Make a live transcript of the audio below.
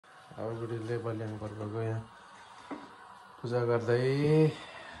बुढीले बल्याङ पर्वको यहाँ पूजा गर्दै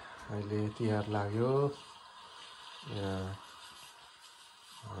अहिले तिहार लाग्यो। यहाँ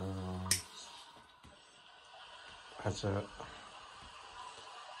आज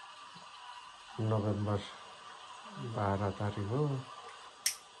नोभेम्बर 12 तारिक हो।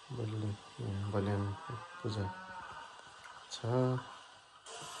 बल्याङ पूजा छ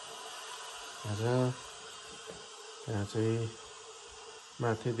आज। यहाँ चाहिँ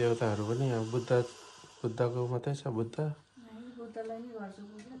माथि देवताहरू पनि बुद्धको मात्रै छ। बुद्ध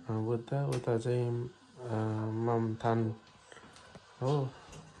उता चाहिँ ममथान हो।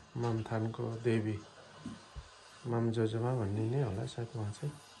 ममथानको देवी ममजोजोमा भन्ने नै होला सायद। उहाँ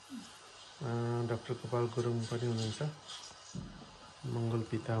चाहिँ डाक्टर गोपाल गुरुङ पनि हुनुहुन्छ। मङ्गल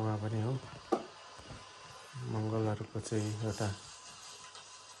पिता उहाँ पनि हो। मङ्गलहरूको चाहिँ एउटा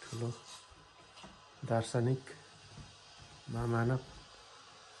ठुलो दार्शनिक महामानव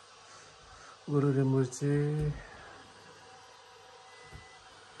गुरु रिम्बुचे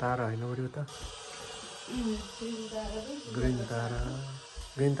तारा होइन बढी उता ग्रिन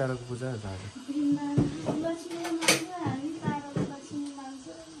ताराको पूजा हुन्छ आज।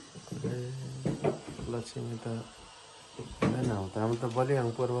 लक्ष्मी त हुँदैन हो त। हाम्रो त बलियाङ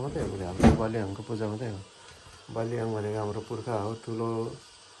पर्व मात्रै हो। हाम्रो बलियाङको पूजा मात्रै हो। बलियाङ भनेको हाम्रो पुर्खा हो। ठुलो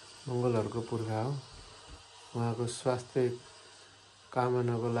मङ्गलहरूको पुर्खा हो। उहाँको स्वास्थ्य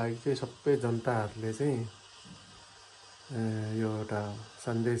कामनाको लागि चाहिँ सबै जनताहरूले चाहिँ यो एउटा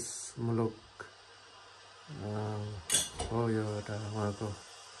सन्देशमूलक हो। यो एउटा उहाँको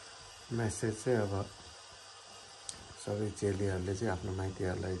मेसेज चाहिँ अब सबै चेलीहरूले चाहिँ आफ्नो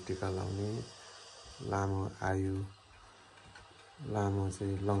माइतीहरूलाई टिका लाउने, लामो आयु लामो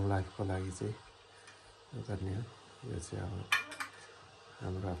चाहिँ लङ लाइफको लागि चाहिँ गर्ने हो। यो चाहिँ अब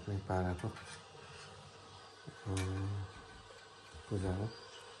हाम्रो आफ्नै पाराको पूजा हो।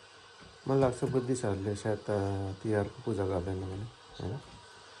 मलाई लाग्छ बुद्धिस्टहरूले सायद तिहारको पूजा गर्दैन भने होइन।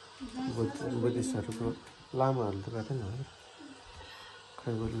 बुद्धिस्टहरूको लामाहरूले त गर्दैन होला।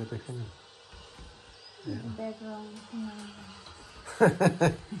 खै बुढीले देखेन।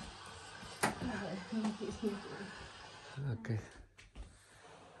 ओके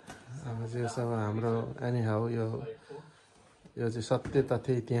अब चाहिँ सब हाम्रो एनी हाउ यो चाहिँ सत्य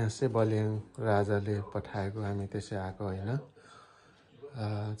तथ्य इतिहास चाहिँ बल्याङ राजाले पठाएको। हामी त्यसै आएको होइन।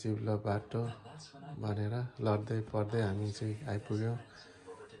 चिप्लो बाटो भनेर लड्दै पर्दै हामी चाहिँ आइपुग्यौँ।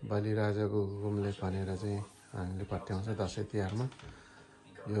 बलि राजाको हुकुमले भनेर चाहिँ हामीले पठ्याउँछ दसैँ तिहारमा।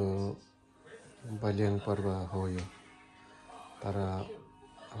 यो बल्याङ पर्व हो यो। तर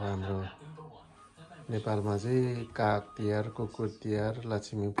हाम्रो नेपालमा चाहिँ काग तिहार, कुकुर तिहार,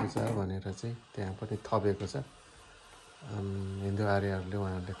 लक्ष्मी पूजा भनेर चाहिँ त्यहाँ पनि थपेको छ। हिन्दू आर्यहरूले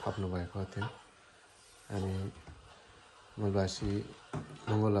उहाँहरूले थप्नु भएको थियो। हामी मूलवासी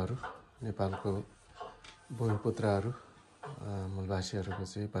मङ्गोलहरू नेपालको भूमिपुत्रहरू मूलवासीहरूको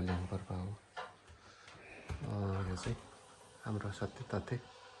चाहिँ बल्याङ पर्व हो। यो चाहिँ हाम्रो सत्य तथ्य।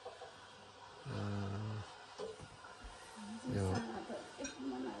 यो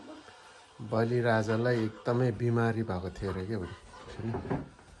बलि राजालाई एकदमै बिमारी भएको थियो अरे क्या बुढी।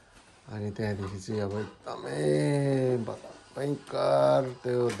 अनि त्यहाँदेखि चाहिँ अब एकदमै भयङ्कर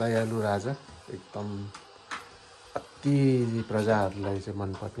त्यो दयालु राजा, एकदम अति प्रजाहरूलाई चाहिँ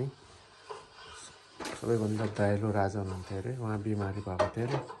मनपर्ने सबैभन्दा दयालु राजा हुनुहुन्थ्यो अरे। उहाँ बिमारी भएको थियो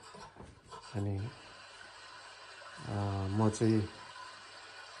अरे। अनि म चाहिँ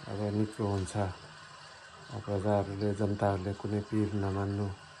अब निको हुन्छ, प्रजाहरूले जनताहरूले कुनै पीर नमान्नु,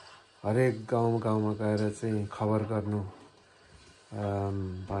 हरेक गाउँमा गएर चाहिँ खबर गर्नु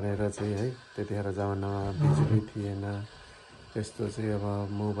भनेर चाहिँ है। त्यतिखेर जमानामा बिजुली थिएन, त्यस्तो चाहिँ अब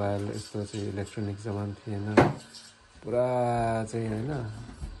मोबाइल यस्तो चाहिँ इलेक्ट्रोनिक जमाना थिएन। पुरा चाहिँ होइन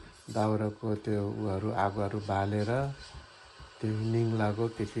दाउराको त्यो उहरू आगोहरू बालेर त्यो निङ्लाको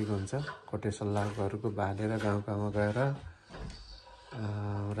के हुन्छ कोटेसल्लाहरूको बालेर गाउँमा गएर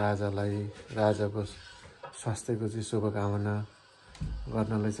राजाको स्वास्थ्यको चाहिँ शुभकामना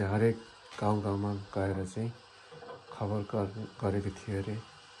गर्नलाई चाहिँ हरेक गाउँमा गएर चाहिँ खबर गरेको थियो अरे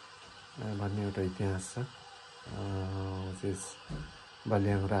भन्ने एउटा इतिहास छ। चाहिँ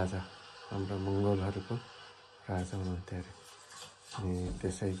बल्याङ राजा हाम्रो मङ्गोलहरूको राजा हुनुहुन्थ्यो अरे। अनि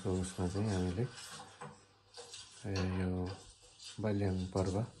त्यसैको उसमा चाहिँ हामीले यो बल्याङ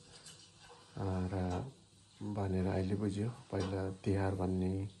पर्व र भनेर अहिले बुझ्यो। पहिला तिहार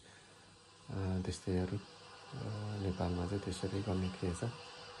भन्ने त्यस्तैहरू नेपालमा चाहिँ त्यसरी गर्ने थिएछ।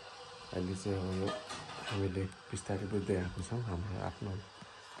 अहिले चाहिँ अब यो हामीले बिस्तारै बुझ्दै आएको छौँ हाम्रो आफ्नो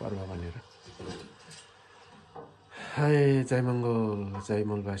पर्व भनेर। हाय जय मङ्गोल, जय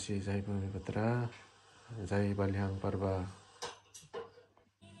मूलवासी, जय भूमिपुत्र, जय बल्याङ पर्व।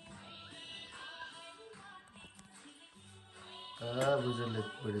 बुजुर्गले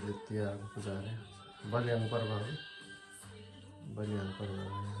बुढीले तिहारको पूजा गरे बलियाङ पर्व हो बलियाङ पर्व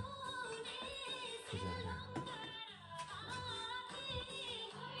पूजा गरे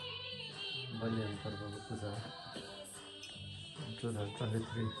बलियाङ पर्वको पूजा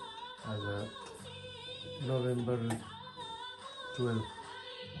 2023 आज November 12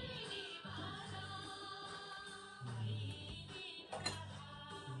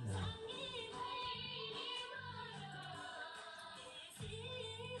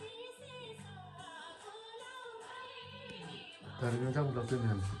 Dari macam belum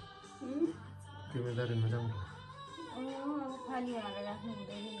pilihan. Kimi dari macam belum. अब खाली हालेर राख्नु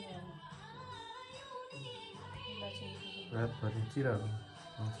हुँदैन नि। रातभरि चिरा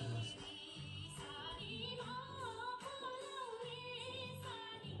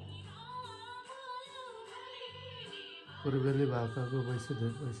पूर्वेली भाकाको वैसे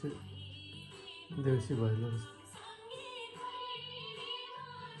देउसी भैलो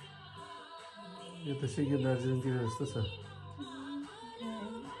यो त सिक्किम दार्जिलिङतिर जस्तो छ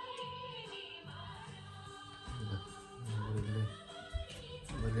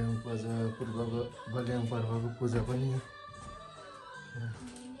बलियाङ पर्वको पूजा पनि